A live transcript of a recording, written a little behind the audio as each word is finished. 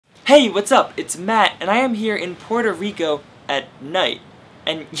Hey, what's up? It's Matt, and I am here in Puerto Rico at night.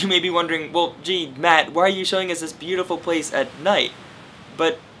 And you may be wondering, well, gee, Matt, why are you showing us this beautiful place at night?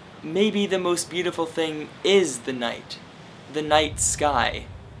 But maybe the most beautiful thing is the night sky.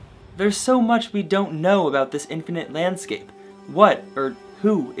 There's so much we don't know about this infinite landscape. What or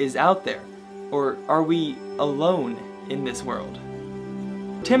who is out there? Or are we alone in this world?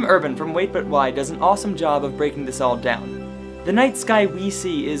 Tim Urban from Wait But Why does an awesome job of breaking this all down. The night sky we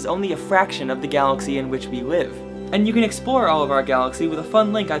see is only a fraction of the galaxy in which we live, and you can explore all of our galaxy with a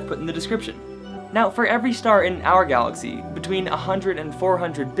fun link I've put in the description. Now, for every star in our galaxy, between 100 and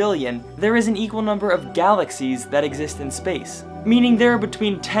 400 billion, there is an equal number of galaxies that exist in space, meaning there are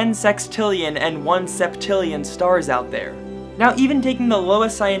between 10 sextillion and 1 septillion stars out there. Now, even taking the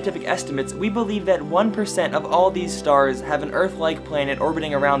lowest scientific estimates, we believe that 1% of all these stars have an Earth-like planet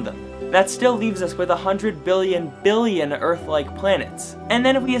orbiting around them. That still leaves us with 100 billion Earth-like planets. And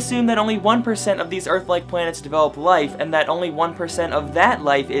then if we assume that only 1% of these Earth-like planets develop life, and that only 1% of that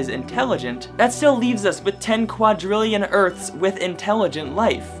life is intelligent, that still leaves us with 10 quadrillion Earths with intelligent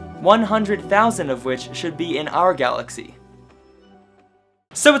life, 100,000 of which should be in our galaxy.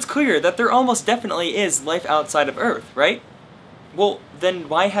 So it's clear that there almost definitely is life outside of Earth, right? Well, then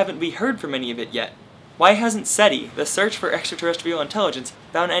why haven't we heard from any of it yet? Why hasn't SETI, the Search for Extraterrestrial Intelligence,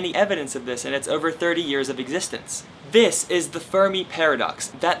 found any evidence of this in its over 30 years of existence? This is the Fermi Paradox,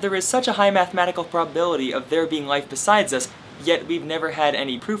 that there is such a high mathematical probability of there being life besides us, yet we've never had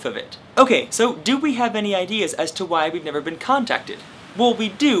any proof of it. Okay, so do we have any ideas as to why we've never been contacted? Well, we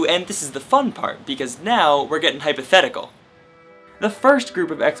do, and this is the fun part, because now we're getting hypothetical. The first group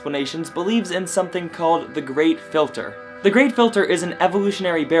of explanations believes in something called the Great Filter. The Great Filter is an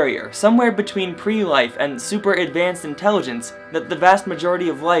evolutionary barrier, somewhere between pre-life and super advanced intelligence, that the vast majority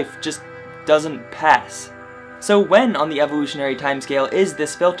of life just doesn't pass. So when on the evolutionary timescale is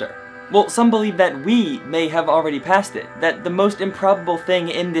this filter? Well, some believe that we may have already passed it, that the most improbable thing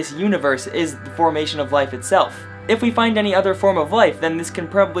in this universe is the formation of life itself. If we find any other form of life, then this can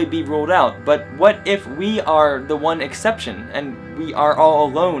probably be ruled out, but what if we are the one exception, and we are all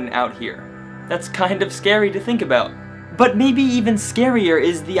alone out here? That's kind of scary to think about. But maybe even scarier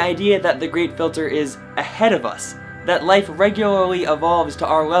is the idea that the Great Filter is ahead of us, that life regularly evolves to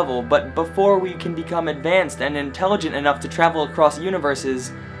our level, but before we can become advanced and intelligent enough to travel across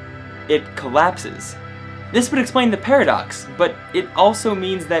universes, it collapses. This would explain the paradox, but it also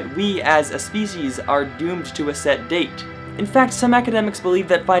means that we as a species are doomed to a set date. In fact, some academics believe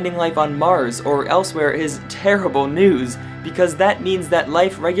that finding life on Mars or elsewhere is terrible news, because that means that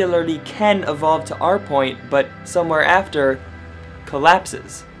life regularly can evolve to our point, but somewhere after,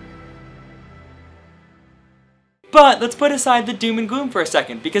 collapses. But let's put aside the doom and gloom for a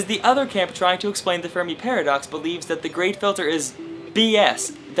second, because the other camp trying to explain the Fermi Paradox believes that the Great Filter is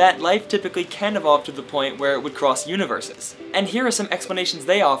BS, that life typically can evolve to the point where it would cross universes. And here are some explanations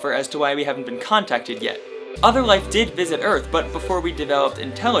they offer as to why we haven't been contacted yet. Other life did visit Earth, but before we developed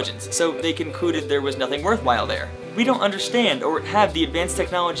intelligence, so they concluded there was nothing worthwhile there. We don't understand or have the advanced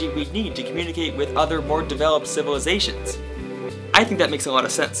technology we need to communicate with other more developed civilizations. I think that makes a lot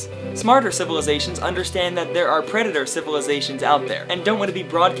of sense. Smarter civilizations understand that there are predator civilizations out there, and don't want to be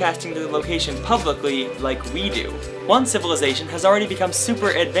broadcasting their location publicly like we do. One civilization has already become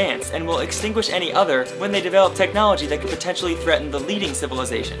super advanced and will extinguish any other when they develop technology that could potentially threaten the leading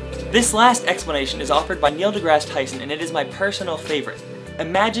civilization. This last explanation is offered by Neil deGrasse Tyson, and it is my personal favorite.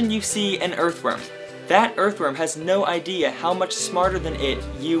 Imagine you see an earthworm. That earthworm has no idea how much smarter than it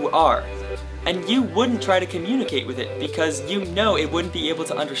you are. And you wouldn't try to communicate with it because you know it wouldn't be able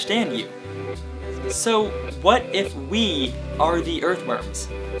to understand you. So what if we are the earthworms,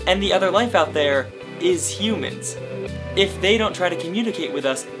 and the other life out there is humans? If they don't try to communicate with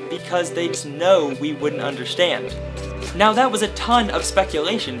us because they just know we wouldn't understand. Now that was a ton of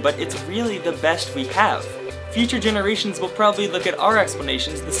speculation, but it's really the best we have. Future generations will probably look at our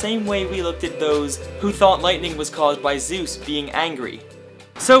explanations the same way we looked at those who thought lightning was caused by Zeus being angry.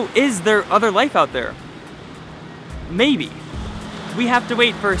 So is there other life out there? Maybe. We have to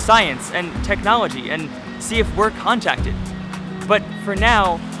wait for science and technology and see if we're contacted. But for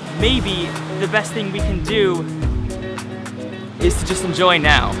now, maybe the best thing we can do is to just enjoy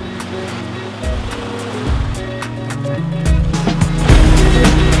now.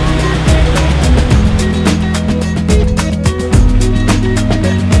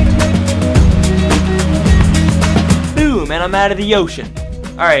 Boom, and I'm out of the ocean.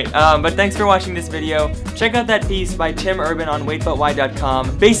 Alright, but thanks for watching this video. Check out that piece by Tim Urban on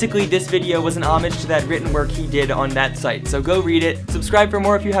waitbutwhy.com. Basically, this video was an homage to that written work he did on that site, so go read it. Subscribe for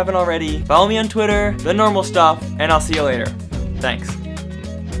more if you haven't already. Follow me on Twitter, the normal stuff, and I'll see you later. Thanks.